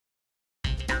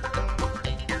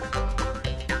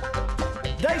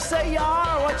say you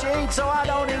are what you eat, so I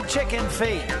don't eat chicken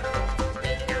feet.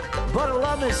 But I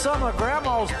love me some of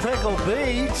Grandma's pickled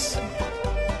beets.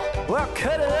 Well,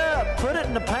 cut it up, put it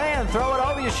in the pan, throw it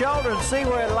over your shoulder and see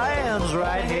where it lands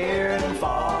right here in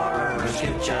Farmer's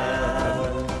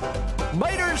Kitchen.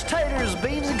 Maters, taters,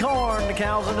 beans and corn, the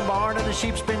cows in the barn and the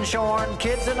sheep's been shorn,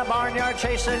 kids in the barnyard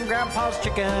chasing Grandpa's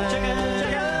chicken.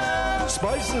 Chicken.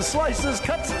 Spices, slices,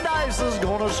 cuts and dices,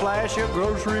 gonna slash your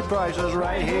grocery prices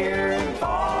right here in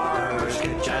Farmer's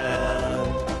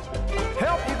Kitchen.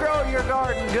 Help you grow your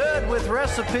garden good with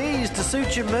recipes to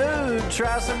suit your mood.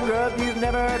 Try some grub you've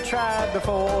never tried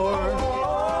before.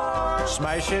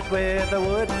 Smash it with a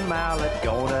wooden mallet.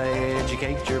 Gonna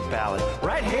educate your palate.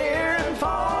 Right here in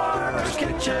Farmer's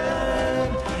Kitchen.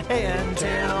 In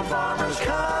 10 on Farmer's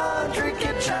Country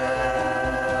Kitchen.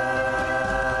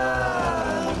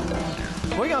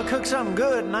 We're gonna cook something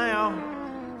good now.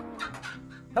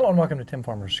 Hello and welcome to Tim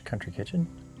Farmer's Country Kitchen.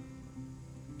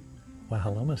 Well,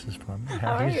 hello, Mrs. Farmer.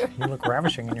 How are you? You look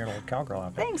ravishing in your little cowgirl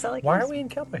outfit. Thanks, I like Why yours. are we in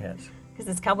cowboy hats?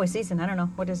 Because it's cowboy season. I don't know.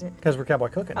 What is it? Because we're cowboy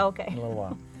cooking. Oh, okay. In a little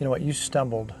while. You know what? You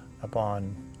stumbled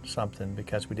upon something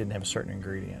because we didn't have a certain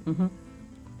ingredient. Mm-hmm.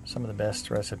 Some of the best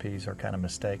recipes are kind of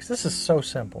mistakes. This is so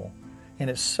simple, and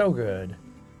it's so good,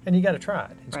 and you got to try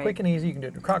it. It's quick and easy. You can do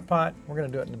it in a crock pot. We're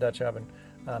going to do it in the Dutch oven.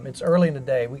 It's early in the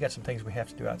day. We got some things we have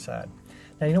to do outside.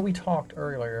 Now, you know, we talked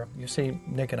earlier. You see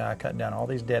Nick and I cutting down all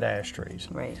these dead ash trees.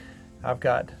 Right. I've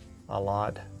got a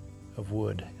lot of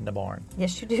wood in the barn.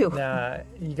 Yes, you do. Now,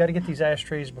 you got to get these ash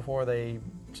trees before they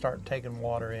start taking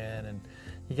water in, and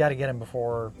you got to get them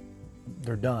before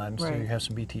they're done, so you have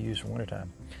some BTUs for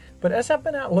wintertime. But as I've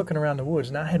been out looking around the woods,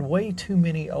 and I had way too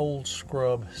many old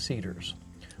scrub cedars.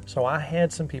 So I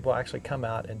had some people actually come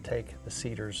out and take the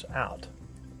cedars out.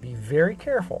 Be very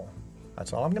careful.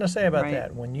 That's all I'm going to say about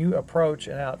that. When you approach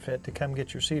an outfit to come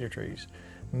get your cedar trees,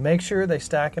 make sure they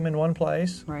stack them in one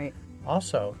place. Right.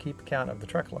 Also, keep account of the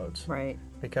truckloads. Right.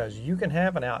 Because you can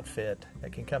have an outfit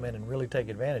that can come in and really take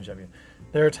advantage of you.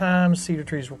 There are times cedar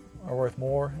trees are worth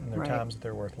more, and there are times that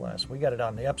they're worth less. We got it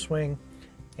on the upswing,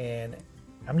 and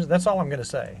that's all I'm going to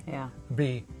say. Yeah.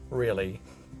 Be really,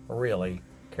 really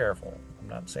careful. I'm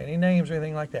not saying any names or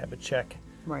anything like that, but check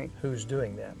who's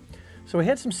doing that. So we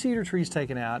had some cedar trees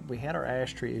taken out. We had our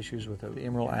ash tree issues with the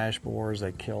emerald ash borers.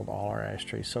 They killed all our ash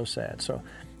trees. So sad. So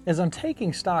as I'm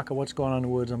taking stock of what's going on in the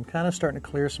woods, I'm kind of starting to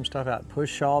clear some stuff out,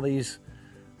 push all these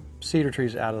cedar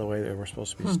trees out of the way that were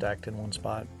supposed to be stacked in one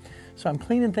spot. So I'm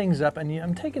cleaning things up, and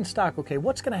I'm taking stock, okay,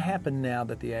 what's going to happen now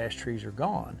that the ash trees are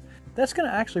gone? That's going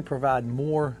to actually provide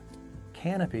more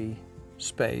canopy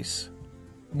space,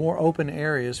 more open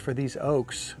areas for these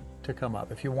oaks to come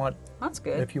up. If you want, that's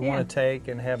good. If you want to take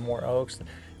and have more oaks,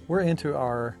 we're into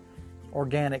our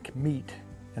organic meat.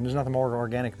 And there's nothing more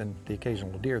organic than the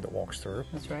occasional deer that walks through.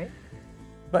 That's right.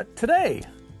 But today,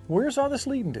 where's all this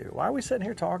leading to? Why are we sitting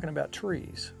here talking about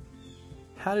trees?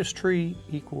 How does tree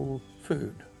equal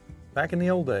food? Back in the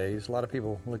old days, a lot of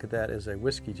people look at that as a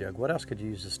whiskey jug. What else could you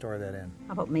use to store that in?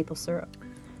 How about maple syrup?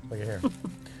 Look at here.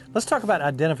 Let's talk about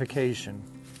identification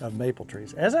of maple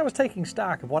trees. As I was taking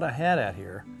stock of what I had out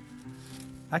here,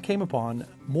 I came upon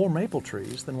more maple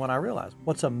trees than what I realized.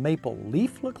 What's a maple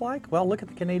leaf look like? Well, look at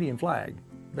the Canadian flag.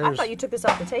 I thought you took this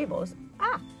off the table.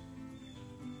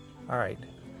 All right.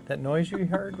 That noise you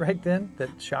heard right then that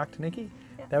shocked Nicki,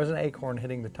 that was an acorn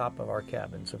hitting the top of our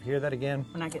cabin. So if you hear that again,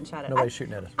 we're not getting shot at. Nobody's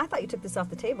shooting at us. I thought you took this off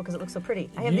the table because it looks so pretty.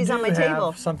 I have these on my table. You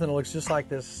have something that looks just like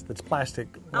this that's plastic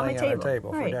laying on our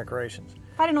table for decorations.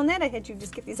 If I'd have known that, I had you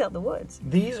just get these out of the woods.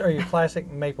 These are your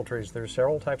classic maple trees. There are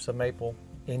several types of maple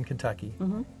in Kentucky.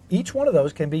 Each one of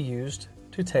those can be used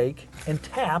to take and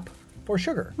tap for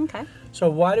sugar. Okay. So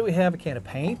why do we have a can of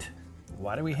paint?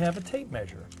 Why do we have a tape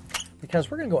measure? Because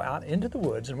we're going to go out into the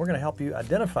woods and we're going to help you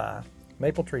identify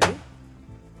maple trees.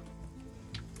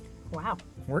 Wow.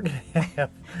 We're going to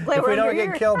have, if we don't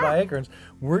get killed by acorns,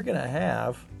 we're going to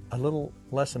have a little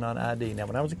lesson on ID. Now,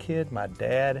 when I was a kid, my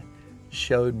dad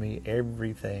showed me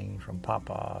everything from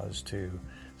pawpaws to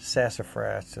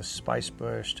sassafras to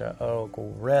spicebush to oak,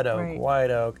 red oak,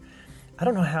 white oak. I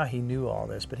don't know how he knew all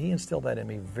this, but he instilled that in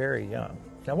me very young.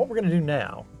 Now, what we're going to do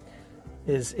now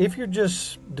is if you're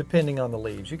just depending on the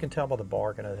leaves, you can tell by the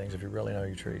bark and other things if you really know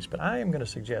your trees. But I am going to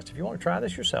suggest, if you want to try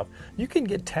this yourself, you can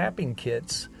get tapping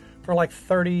kits for like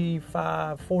 $35,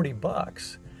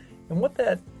 $40. And what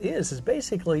that is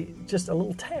basically just a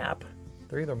little tap.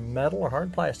 They're either metal or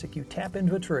hard plastic. You tap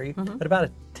into a tree at about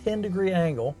a 10-degree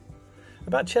angle,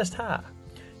 about chest high.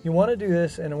 You want to do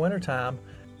this in the wintertime.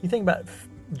 You think about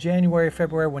January,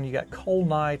 February, when you got cold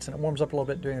nights and it warms up a little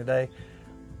bit during the day,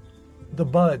 the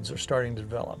buds are starting to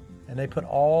develop. and they put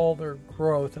all their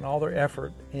growth and all their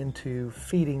effort into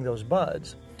feeding those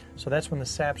buds. So that's when the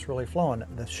sap's really flowing,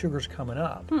 the sugar's coming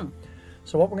up.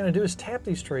 So what we're going to do is tap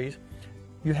these trees.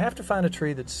 You have to find a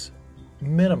tree that's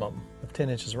minimum of 10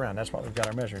 inches around. That's why we've got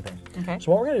our measuring thing. Okay. So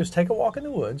what we're going to do is take a walk in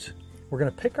the woods. We're going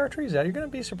to pick our trees out. You're going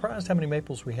to be surprised how many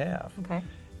maples we have. Okay.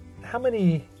 How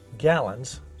many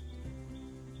gallons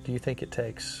do you think it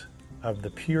takes of the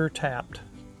pure tapped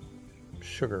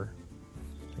sugar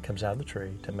that comes out of the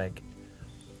tree to make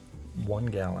 1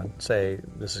 gallon? Say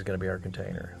this is going to be our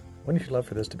container. Wouldn't you love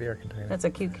for this to be our container? That's a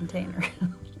cute container.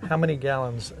 How many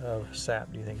gallons of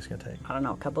sap do you think it's going to take? I don't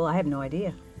know, a couple. I have no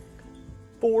idea.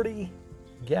 40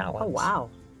 gallons. Oh, wow.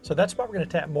 So that's why we're going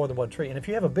to tap more than one tree. And if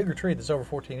you have a bigger tree that's over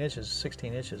 14 inches,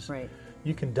 16 inches, Right.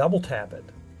 you can double tap it.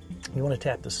 You want to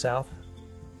tap the south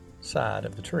side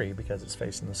of the tree because it's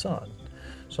facing the sun.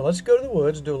 So let's go to the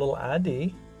woods, do a little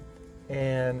ID,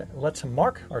 and let's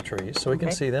mark our trees so we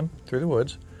can see them through the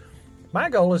woods. My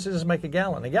goal is to just make a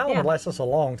gallon. A gallon would last us a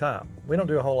long time. We don't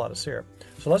do a whole lot of syrup.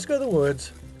 So let's go to the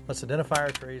woods. Let's identify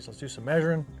our trees. Let's do some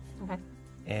measuring. Okay.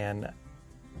 And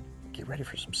get ready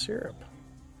for some syrup.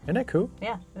 Isn't that cool?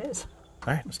 Yeah, it is.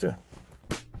 All right, let's do it.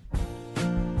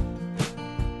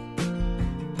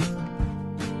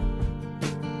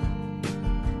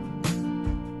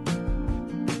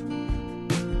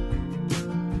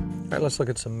 All right, let's look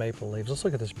at some maple leaves. Let's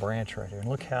look at this branch right here and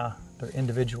look how they're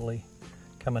individually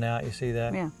coming out. You see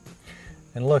that? Yeah.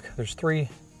 And look, there's 3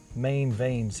 main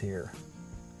veins here.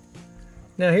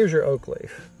 Now here's your oak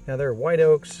leaf. Now there are white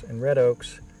oaks and red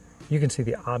oaks. You can see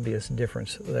the obvious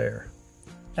difference there.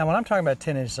 Now when I'm talking about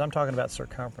 10 inches, I'm talking about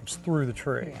circumference through the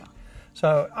tree. Yeah.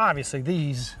 So obviously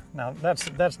these, now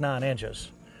that's 9 inches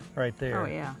right there. Oh,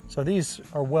 yeah. So these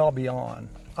are well beyond,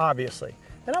 obviously.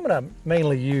 And I'm going to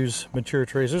mainly use mature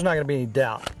trees. There's not going to be any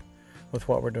doubt with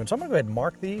what we're doing. So I'm going to go ahead and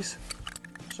mark these.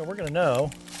 So we're going to know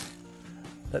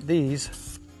that these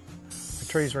are the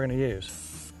trees we're going to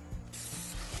use.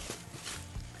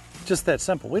 Just that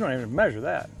simple. We don't even measure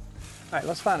that. All right,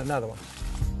 let's find another one.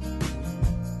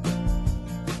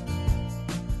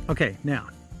 Okay, now,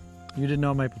 you didn't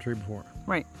know a maple tree before.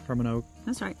 Right. From an oak.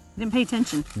 That's right. Didn't pay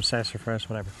attention. From sassafras,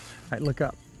 whatever. All right, look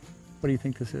up. What do you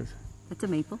think this is? That's a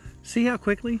maple. See how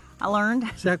quickly? I learned.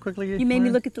 See how quickly You made me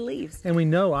learned? look at the leaves. And we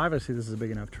know, obviously, this is a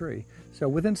big enough tree. So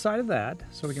within sight of that,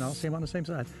 so we can all see them on the same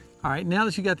side. All right, now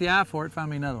that you got the eye for it, find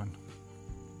me another one.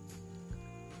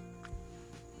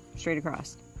 Straight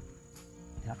across.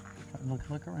 Yeah,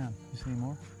 look around. You see any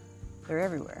more? They're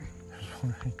everywhere. There's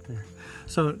one right there.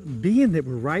 So being that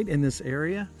we're right in this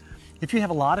area, if you have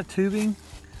a lot of tubing,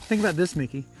 think about this,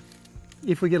 Nicki.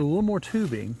 If we get a little more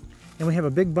tubing, and we have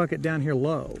a big bucket down here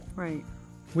low, Right.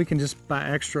 we can just buy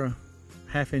extra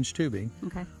 1/2-inch tubing,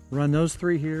 Okay. run those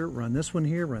 3 here, run this one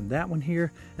here, run that one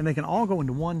here, and they can all go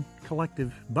into one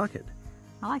collective bucket.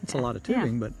 I like It's that. a lot of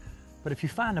tubing, but if you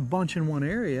find a bunch in one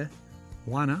area,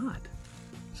 why not?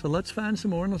 So let's find some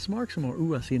more and let's mark some more.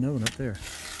 Ooh, I see another one up there.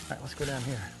 All right, let's go down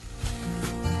here.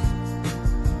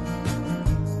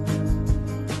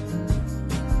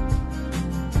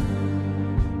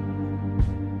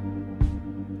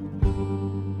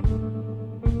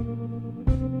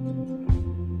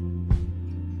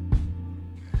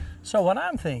 So what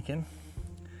I'm thinking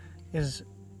is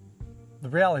the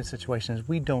reality situation is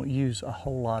we don't use a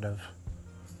whole lot of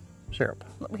syrup.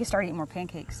 We can start eating more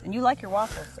pancakes. And you like your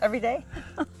waffles every day?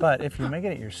 But if you're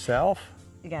making it yourself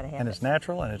You got to have and it. it's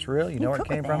natural and it's real, you know where it cook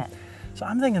came with from. that. So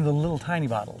I'm thinking the little tiny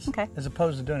bottles Okay. as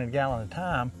opposed to doing it a gallon at a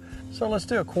time. So let's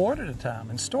do a quart at a time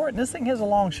and store it. And this thing has a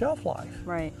long shelf life.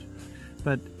 Right.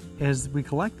 But as we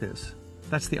collect this,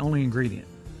 that's the only ingredient.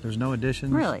 There's no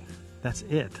additions. Really? That's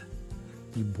it.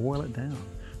 You boil it down.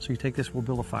 So you take this, we'll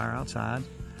build a fire outside.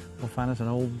 We'll find us an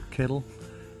old kettle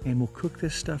and we'll cook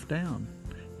this stuff down.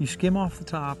 You skim off the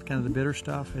top, kind of the bitter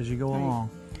stuff as you go along.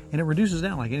 And it reduces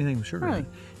down like anything with sugar in Really? it.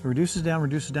 It reduces down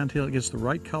until it gets the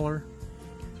right color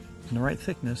and the right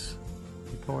thickness.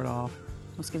 You pour it off.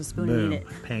 Let's get a spoon Boom. and eat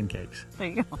it. Pancakes. There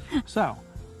you go. So,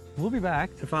 we'll be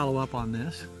back to follow up on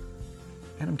this.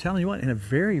 And I'm telling you what, in a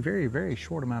very, very, very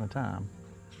short amount of time,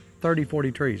 30,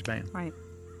 40 trees, bam. Right.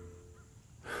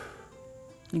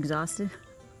 You exhausted?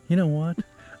 You know what?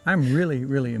 I'm really,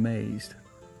 really amazed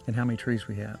at how many trees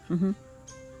we have. Mm-hmm. And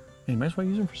you might as well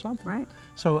use them for something. Right.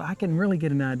 So I can really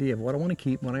get an idea of what I want to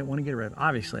keep, what I want to get rid of.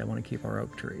 Obviously, I want to keep our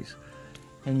oak trees.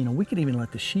 And, you know, we could even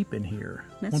let the sheep in here.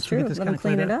 That's once true. we get this Let kind them of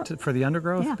cleaned clean it up up. for the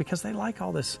undergrowth, Yeah. because they like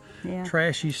all this Yeah.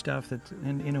 trashy stuff that,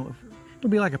 and, you know, it'll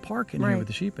be like a park in here Right. with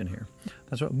the sheep in here.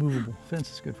 That's what movable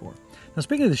fence is good for. Now,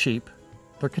 speaking of the sheep,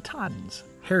 they're Katahdins,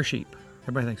 hair sheep.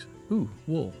 Everybody thinks, ooh,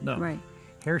 wool. No. Right.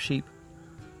 Hair sheep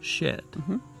shed.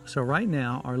 So right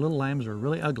now, our little lambs are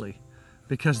really ugly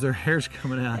because their hair's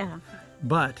coming out. Yeah.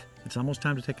 But it's almost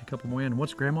time to take a couple more in. And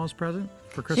what's Grandma's present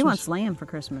for Christmas? She wants lamb for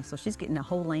Christmas, so she's getting a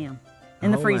whole lamb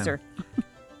in the freezer.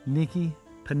 Nicki,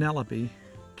 Penelope,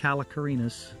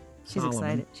 Callicarinas. She's Solomon.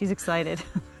 excited. She's excited.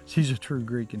 She's a true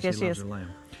Greek and Yes, she she loves is. her lamb.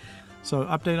 So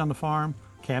update on the farm.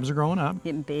 Calves are growing up.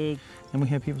 Getting big. And we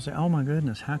have people say, oh my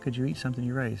goodness, how could you eat something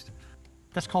you raised?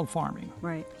 That's called farming.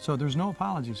 Right. So there's no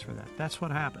apologies for that. That's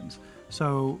what happens.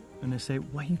 So, and they say,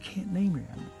 well, you can't name your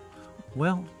animal.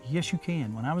 Well, yes, you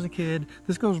can. When I was a kid,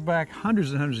 this goes back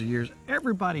hundreds and hundreds of years,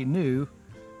 everybody knew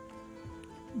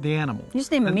the animal. You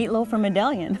just name a meatloaf or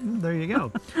medallion. There you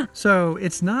go. So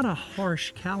it's not a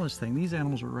harsh, callous thing. These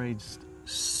animals are raised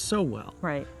so well.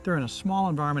 Right. They're in a small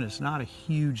environment. It's not a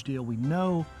huge deal. We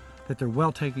know that they're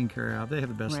well taken care of. They have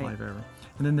the best Right. life ever.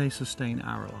 And then they sustain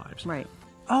our lives. Right.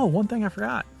 Oh, one thing I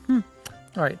forgot. All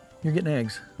right, you're getting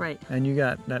eggs. Right. And you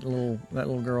got that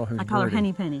little girl who's I call her broody.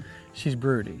 Henny Penny. She's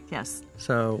broody. Yes.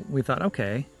 So we thought,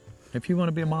 okay, if you want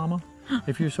to be a mama,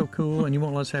 if you're so cool and you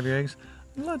won't let us have your eggs,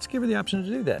 let's give her the option to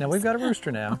do that. Now we've got a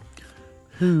rooster now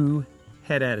who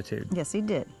had attitude. Yes, he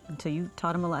did, until you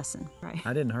taught him a lesson. Right.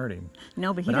 I didn't hurt him.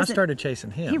 No, but he But I doesn't. started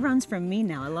chasing him. He runs from me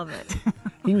now. I love it.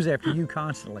 He was after you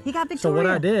constantly. He got So what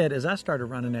I Victoria. did is I started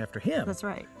running after him. That's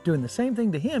right. Doing the same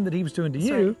thing to him that he was doing to That's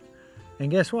you. right. And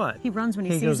guess what? He runs when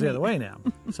he sees goes the me. other way now.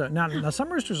 So now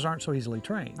some roosters aren't so easily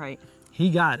trained. Right.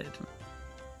 He got it.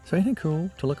 So anything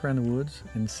cool to look around the woods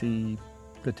and see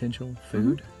potential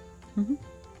food?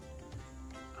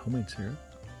 Homemade syrup,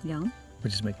 Yum.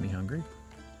 which is making me hungry.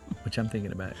 Which I'm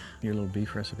thinking about your little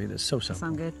beef recipe that's so simple.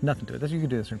 Sound good? Nothing to it. You can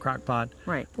do this in a crock pot.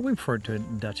 Right. But we prefer it to a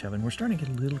Dutch oven. We're starting to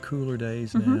get a little cooler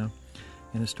days now.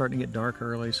 And it's starting to get dark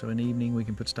early, so in the evening we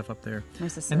can put stuff up there.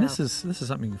 Nice to sit And out. this is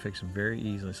something you can fix very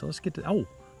easily. So let's get to, oh,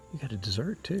 you got a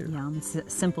dessert too. Yum. It's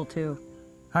simple too.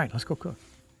 All right, let's go cook.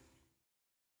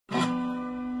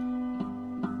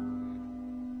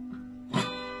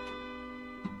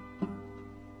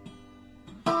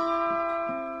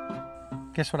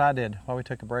 Guess what I did while we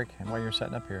took a break and while you were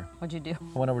setting up here? What'd you do?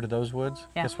 I went over to those woods.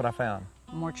 Yeah. Guess what I found?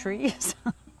 More trees.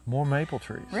 More maple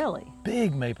trees. Really?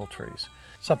 Big maple trees.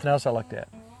 Something else I looked at.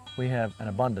 We have an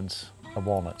abundance of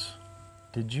walnuts.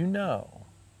 Did you know,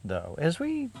 though, as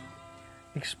we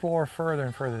explore further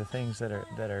and further the things that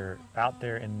are out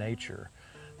there in nature,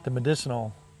 the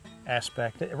medicinal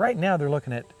aspect. Right now they're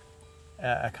looking at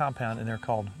a compound and they're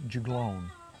called juglone,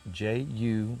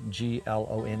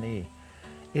 Juglone.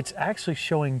 It's actually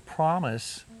showing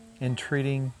promise in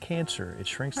treating cancer. It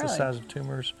shrinks the Really? size of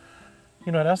tumors.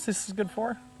 You know what else this is good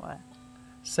for? What?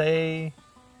 Say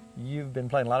you've been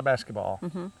playing a lot of basketball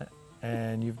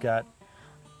and you've got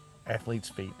athlete's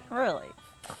feet, Really?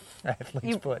 athlete's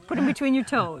You foot. put them between your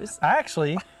toes.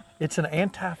 Actually, it's an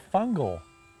antifungal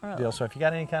deal. So if you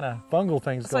got any kind of fungal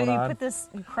things So going you on, put this,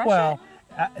 you crush well,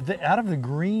 out of the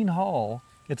green hull,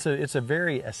 it's a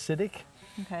very acidic. it?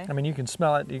 Okay. I mean, you can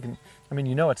smell it. You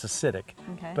know it's acidic.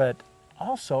 Okay. But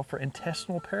also for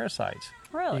intestinal parasites.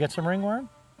 Really? You got some ringworm,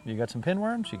 you got some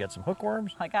pinworms, you got some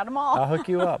hookworms. I got them all. I'll hook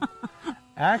you up.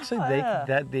 Actually,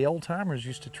 the old timers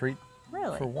used to treat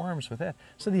Really? for worms with that.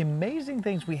 So the amazing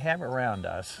things we have around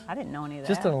us, I didn't know any of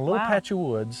that. just in a little Wow. patch of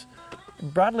woods,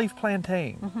 broadleaf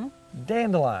plantain,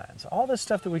 dandelions, all this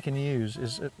stuff that we can use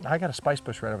is. I got a spice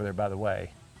bush right over there, by the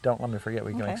way. Don't let me forget.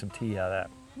 We can Okay. make some tea out of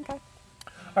that. Okay.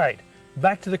 All right,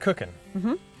 back to the cooking.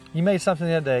 You made something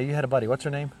the other day. You had a buddy. What's her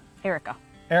name? Erica.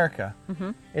 Erica.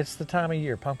 It's the time of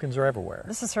year. Pumpkins are everywhere.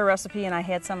 This is her recipe, and I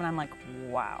had some, and I'm like,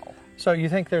 wow. So you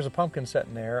think there's a pumpkin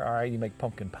sitting there. All right, you make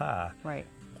pumpkin pie. Right.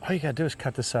 All you got to do is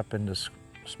cut this up into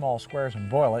small squares and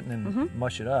boil it and then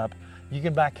mush it up. You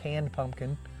can buy canned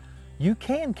pumpkin. You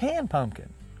can pumpkin.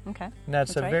 Okay. Now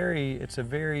it's That's right. it's a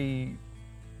very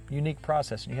unique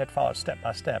process, and you have to follow it step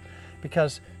by step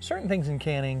because certain things in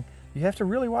canning you have to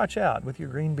really watch out with your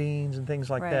green beans and things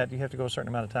like Right. that. You have to go a certain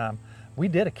amount of time. We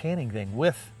did a canning thing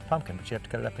with pumpkin, but you have to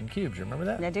cut it up in cubes. You remember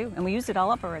that? I do, and we used it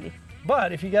all up already.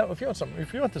 But if you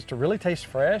want this to really taste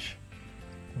fresh,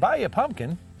 buy you a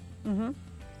pumpkin,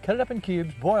 cut it up in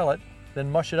cubes, boil it, then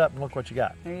mush it up, and look what you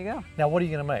got. There you go. Now, what are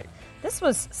you going to make? This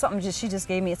was something she just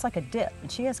gave me. It's like a dip,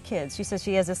 and she has kids. She says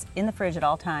she has this in the fridge at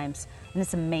all times, and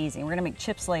it's amazing. We're gonna make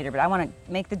chips later, but I want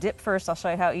to make the dip first. I'll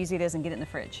show you how easy it is and get it in the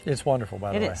fridge. It's wonderful,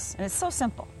 by the way. It is, and it's so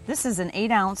simple. This is an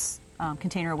 8-ounce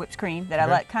container of whipped cream that I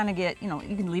let kind of get, you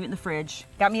can leave it in the fridge.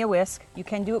 Got me a whisk. You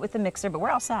can do it with the mixer, but we're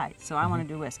outside, so I want to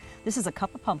do a whisk. This is a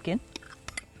cup of pumpkin,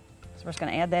 so we're just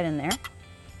gonna add that in there.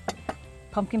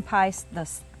 Pumpkin pie, the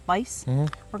spice.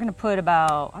 We're gonna put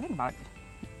about a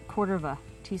quarter of a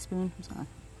teaspoon. I'm just gonna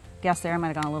guess there. I might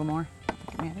have gone a little more.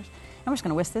 And we're just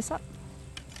gonna whisk this up.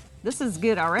 This is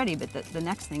good already, but the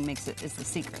next thing is the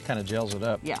secret. Kind of gels it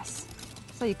up. Yes.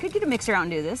 So you could get a mixer out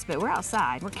and do this, but we're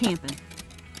outside. We're camping.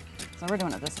 So we're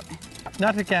doing it this way.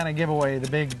 Not to kind of give away the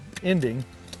big ending,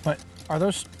 but are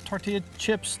those tortilla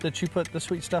chips that you put the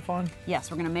sweet stuff on?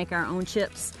 Yes, we're going to make our own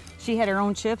chips. She had her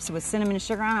own chips with cinnamon and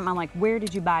sugar on them. I'm like, where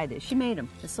did you buy this? She made them.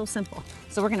 It's so simple.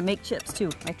 So we're going to make chips too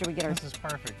after we get our... This is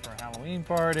perfect for a Halloween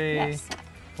party, yes.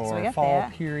 for a fall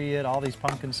period, all these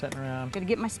pumpkins sitting around. Going to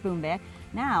get my spoon back.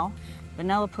 Now,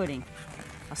 vanilla pudding.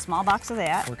 A small box of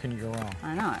that. Where can you go wrong?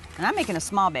 I know it. And I'm making a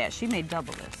small batch. She made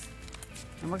double this.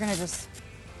 And we're going to just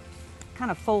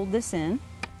kind of fold this in.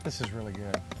 This is really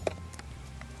good.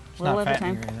 It's a little not at a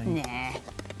fattening time. or anything. Nah.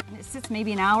 And it sits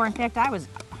maybe an hour. In fact,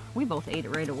 we both ate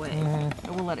it right away.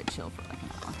 So we'll let it chill for like an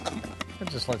hour. It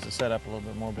just lets it set up a little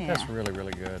bit more, but that's really,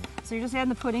 really good. So you're just adding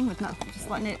the pudding with just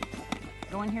letting it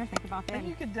go in here. Think about that. And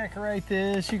you could decorate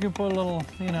this. You could put a little,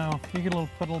 you know, you could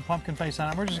put a little pumpkin face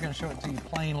on it. We're just going to show it to you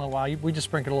plain a little while. We just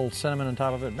sprinkled a little cinnamon on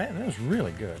top of it. Man, it was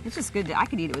really good. It's just good. I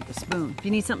could eat it with a spoon. If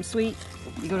you need something sweet,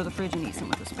 you go to the fridge and eat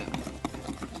something with a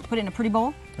spoon. Put it in a pretty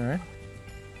bowl. All right.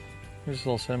 Here's a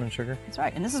little cinnamon and sugar. That's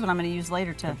right. And this is what I'm going to use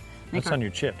later to make on your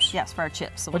chips. Yes, for our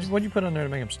chips. So what'd you put on there to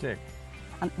make them stick?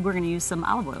 We're going to use some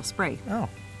olive oil spray. Oh.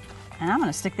 And I'm going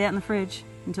to stick that in the fridge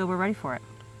until we're ready for it.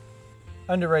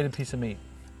 Underrated piece of meat.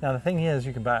 Now the thing is,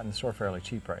 you can buy it in the store fairly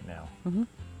cheap right now.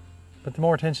 But the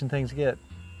more attention things get,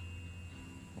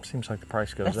 it seems like the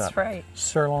price goes up. That's right.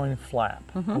 Sirloin flap.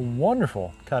 A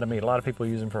wonderful cut of meat. A lot of people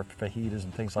use them for fajitas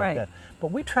and things like that.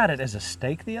 But we tried it as a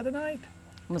steak the other night.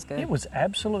 It was good. It was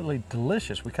absolutely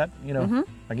delicious. We cut, you know,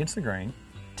 against the grain.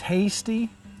 Tasty,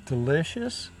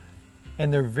 delicious,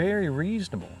 and they're very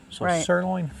reasonable. So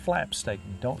sirloin flap steak,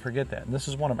 don't forget that. And this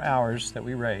is one of ours that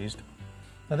we raised.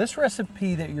 Now this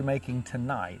recipe that you're making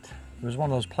tonight was one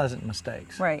of those pleasant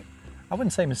mistakes. Right. I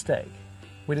wouldn't say mistake.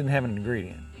 We didn't have an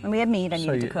ingredient. And we had meat I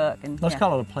needed to cook. And let's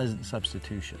call it a pleasant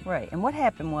substitution. Right. And what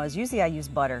happened was, usually I use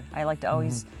butter. I like to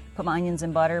always put my onions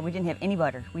in butter. We didn't have any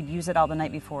butter. We'd use it all the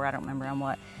night before. I don't remember on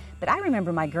what. But I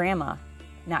remember my grandma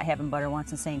not having butter once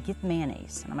and saying, get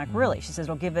mayonnaise. And I'm like, really? She says,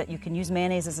 well, you can use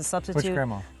mayonnaise as a substitute. Which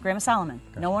grandma? Grandma Solomon.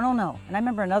 Gotcha. No one will know. And I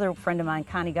remember another friend of mine,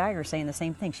 Connie Geiger, saying the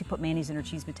same thing. She put mayonnaise in her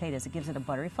cheese potatoes. It gives it a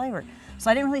buttery flavor.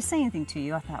 So I didn't really say anything to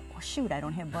you. I thought, well, shoot, I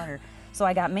don't have butter. So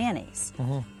I got mayonnaise.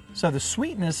 So the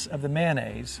sweetness of the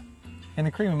mayonnaise and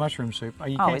the cream of mushroom soup,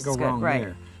 you can't go wrong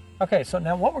there. Okay, so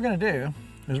now what we're going to do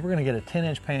is we're going to get a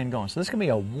 10-inch pan going. So this is going to be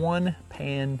a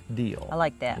one-pan deal. I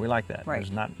like that. We like that. Right.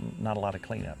 There's not a lot of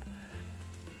cleanup.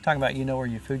 Talking about you know where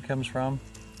your food comes from.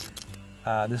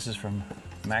 This is from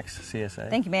Max CSA.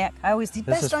 Thank you, Mac. I always do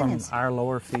best onions. This is from our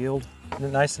lower field. Isn't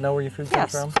it nice to know where your food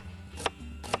comes from?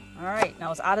 All right,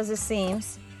 now as odd as this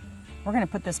seems, we're going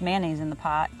to put this mayonnaise in the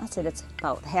pot. I said it's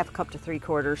about half a cup to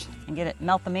 3/4 and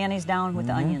melt the mayonnaise down with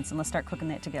the onions, and let's start cooking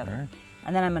that together. Right.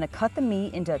 And then I'm going to cut the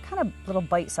meat into kind of little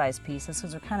bite-sized pieces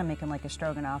because we're kind of making like a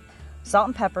stroganoff. Salt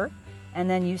and pepper, and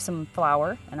then use some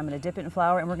flour, and I'm going to dip it in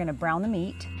flour, and we're going to brown the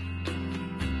meat.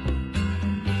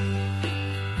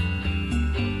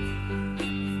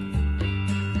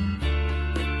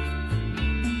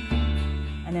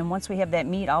 And then once we have that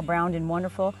meat all browned and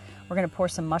wonderful, we're going to pour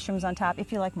some mushrooms on top.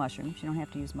 If you like mushrooms, you don't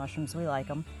have to use mushrooms. We like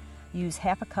them. Use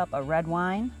half a cup of red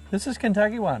wine. This is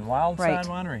Kentucky wine, Wild Side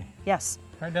Winery. Yes.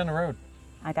 Right down the road.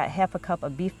 I got half a cup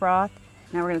of beef broth.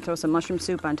 Now we're going to throw some mushroom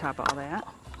soup on top of all that.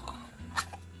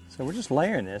 So we're just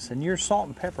layering this, and your salt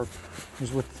and pepper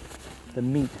was with the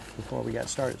meat before we got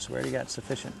started, so we already got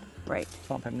sufficient salt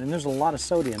and pepper. And there's a lot of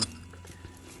sodium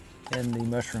in the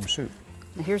mushroom soup.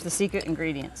 Now here's the secret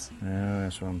ingredients. Yeah,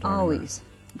 that's what I'm talking about.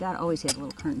 You gotta always have a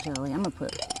little currant jelly. I'm gonna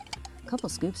put a couple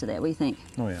scoops of that. What do you think?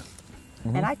 Oh yeah.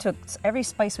 And I took every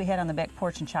spice we had on the back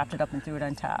porch and chopped it up and threw it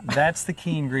on top. That's the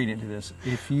key ingredient to this.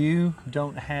 If you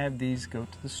don't have these, go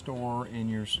to the store in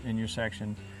your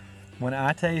section. When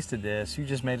I tasted this, you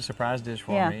just made a surprise dish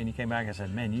for me, and you came back and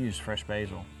said, man, you used fresh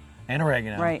basil and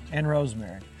oregano and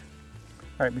rosemary.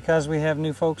 All right, because we have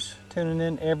new folks tuning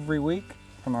in every week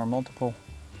from our multiple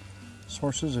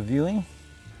sources of viewing,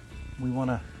 we want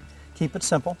to keep it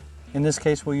simple. In this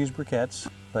case, we'll use briquettes,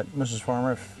 but Mrs.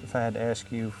 Farmer, if I had to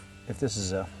ask you if this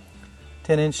is a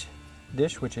 10-inch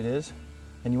dish, which it is,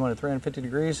 and you want it 350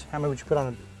 degrees, how many would you put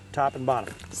on the top and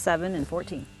bottom? 7 and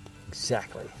 14.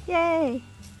 Exactly. Yay!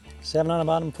 7 on the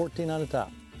bottom, 14 on the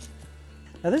top.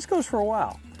 Now this goes for a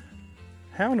while.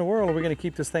 How in the world are we going to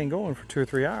keep this thing going for 2 or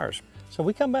 3 hours? So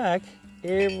we come back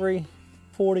every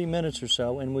 40 minutes or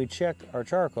so and we check our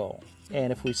charcoal.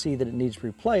 And if we see that it needs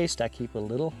replaced, I keep a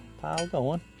little pile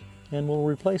going and we'll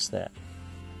replace that.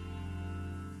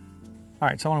 All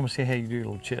right, so I want to see how you do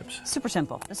little chips. Super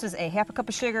simple. This is a half a cup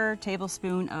of sugar,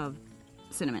 tablespoon of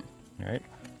cinnamon. All right.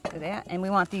 Do that. And we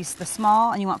want the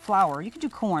small, and you want flour. You could do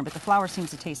corn, but the flour seems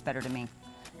to taste better to me.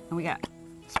 And we got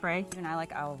spray. And I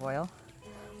like olive oil.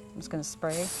 I'm just going to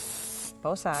spray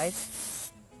both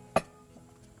sides.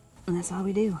 And that's all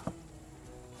we do.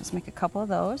 Let's make a couple of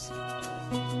those.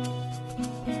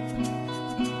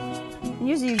 And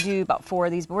usually you do about 4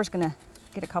 of these, but we're just going to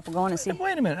get a couple going and see.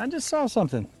 Wait a minute. I just saw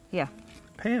something. Yeah.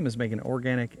 Pam is making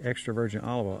organic extra virgin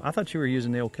olive oil. I thought you were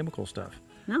using the old chemical stuff.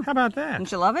 No. How about that?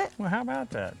 Don't you love it? Well, how about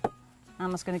that?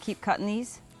 I'm just going to keep cutting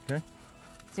these. Okay.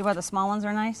 See why the small ones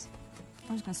are nice?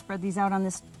 I'm just going to spread these out on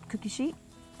this cookie sheet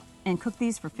and cook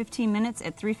these for 15 minutes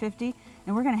at 350.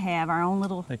 And we're going to have our own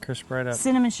little They crisp right up.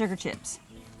 cinnamon sugar chips.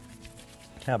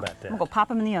 How about that? We'll go pop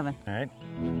them in the oven. All right.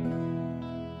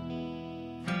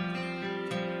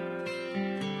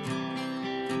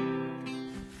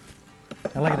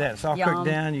 Now look at that. It's all Yum. cooked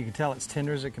down. You can tell it's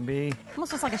tender as it can be.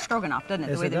 Almost looks like a stroganoff, doesn't it?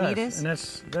 Yes, The way it the meat does.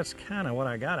 is. And that's kind of what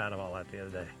I got out of all that the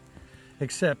other day.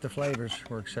 Except the flavors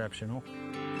were exceptional.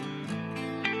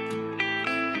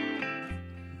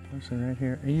 Listen right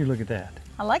here. And you look at that.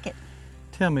 I like it.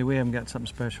 Tell me we haven't got something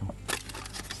special.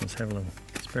 Let's have a little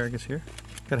asparagus here.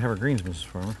 Got to have our greens, Mrs.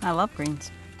 Farmer. I love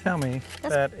greens. Tell me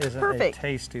That's that isn't perfect. a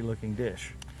tasty looking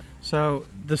dish. So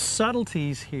the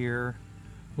subtleties here,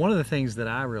 one of the things that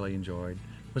I really enjoyed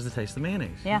was the taste of the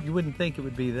mayonnaise. Yeah. You wouldn't think it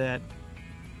would be that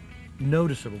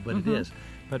noticeable, but it is.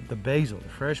 But the basil, the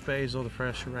fresh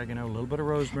oregano, a little bit of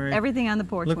rosemary. Everything on the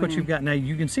porch. Look what winning. you've got. Now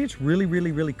you can see it's really,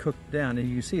 really, really cooked down, and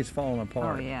you can see it's falling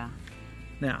apart. Oh, yeah.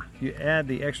 Now, you add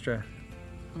the extra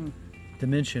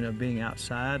dimension of being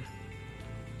outside.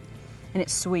 And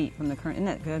it's sweet from the current. Isn't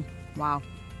that good? Wow.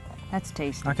 That's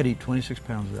tasty. I could eat 26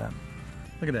 pounds of that.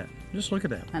 Look at that. Just look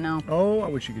at that. I know. Oh, I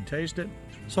wish you could taste it.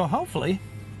 So hopefully,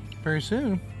 very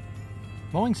soon,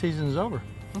 mowing season is over.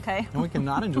 Okay. And we can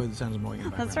not enjoy the sounds of mowing in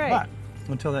the background. That's right.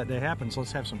 But until that day happens,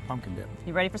 let's have some pumpkin dip.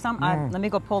 You ready for some? Let me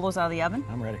go pull those out of the oven.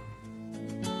 I'm ready.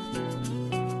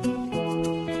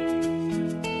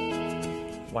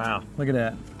 Wow, look at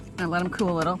that. And let them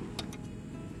cool a little.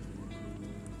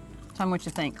 Tell me what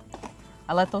you think.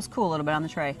 I let those cool a little bit on the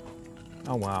tray.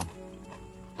 Oh, wow.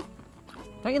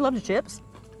 Don't you love the chips?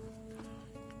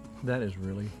 That is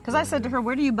really... Because I said to her,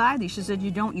 where do you buy these? She said,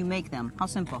 you don't, you make them. How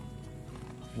simple.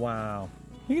 Wow.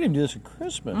 You can even do this at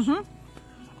Christmas.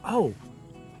 Oh,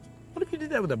 what if you did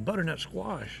that with a butternut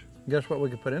squash? Guess what we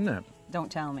could put in that?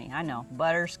 Don't tell me. I know.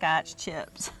 Butterscotch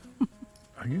chips.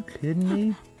 Are you kidding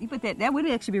me? You put that would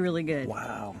actually be really good.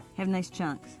 Wow. Have nice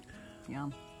chunks.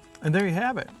 Yum. And there you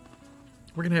have it.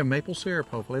 We're going to have maple syrup,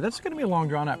 hopefully. That's going to be a long,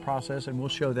 drawn-out process, and we'll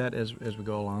show that as we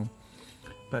go along.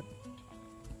 But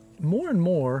more and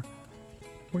more,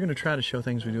 we're going to try to show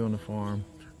things we do on the farm.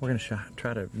 We're going to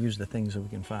try to use the things that we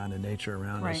can find in nature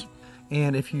around us.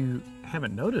 And if you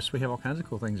haven't noticed, we have all kinds of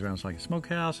cool things around us, like a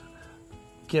smokehouse.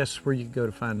 Guess where you can go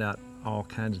to find out all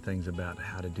kinds of things about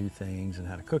how to do things and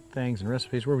how to cook things and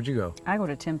recipes. Where would you go? I go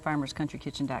to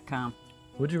timfarmerscountrykitchen.com.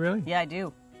 Would you really? Yeah, I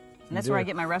do. And that's where I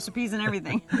get my recipes and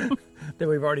everything. That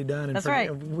we've already done. And That's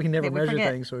right. We never That we measure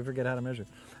forget. things, so we forget how to measure.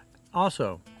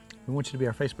 Also, we want you to be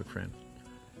our Facebook friend.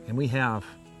 And we're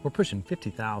pushing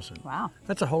 50,000. Wow.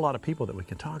 That's a whole lot of people that we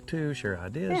can talk to, share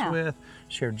ideas with,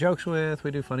 share jokes with.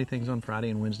 We do funny things on Friday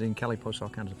and Wednesday, and Kelly posts all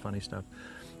kinds of funny stuff.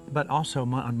 But also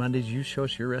on Mondays, you show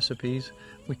us your recipes.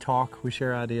 We talk, we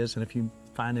share ideas, and if you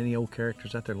find any old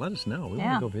characters out there, let us know. We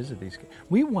want to go visit these.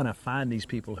 We want to find these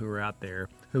people who are out there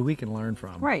who we can learn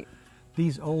from. Right.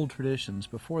 These old traditions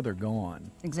before they're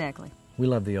gone. Exactly. We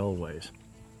love the old ways.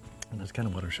 And that's kind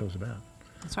of what our show's about.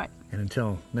 That's right. And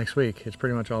until next week, it's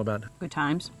pretty much all about Good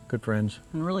times good friends.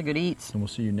 and really good eats. And we'll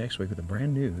see you next week with a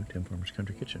brand new Tim Farmer's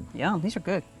Country Kitchen. Yeah, these are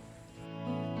good.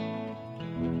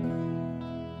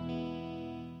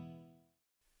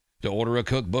 To order a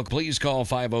cookbook, please call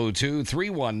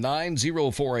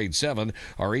 502-319-0487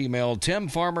 or email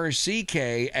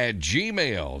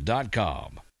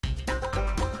timfarmerck@gmail.com.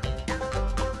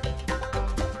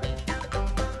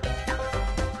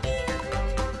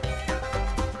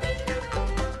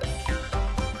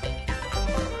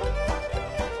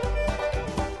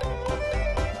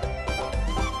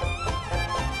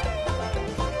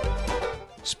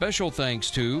 Special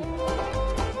thanks to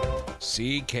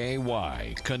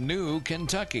CKY, Canoe,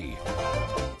 Kentucky,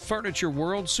 Furniture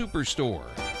World Superstore,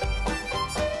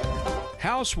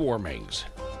 Housewarmings,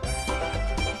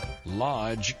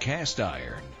 Lodge Cast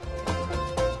Iron,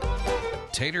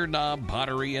 Tater Knob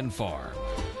Pottery and Farm,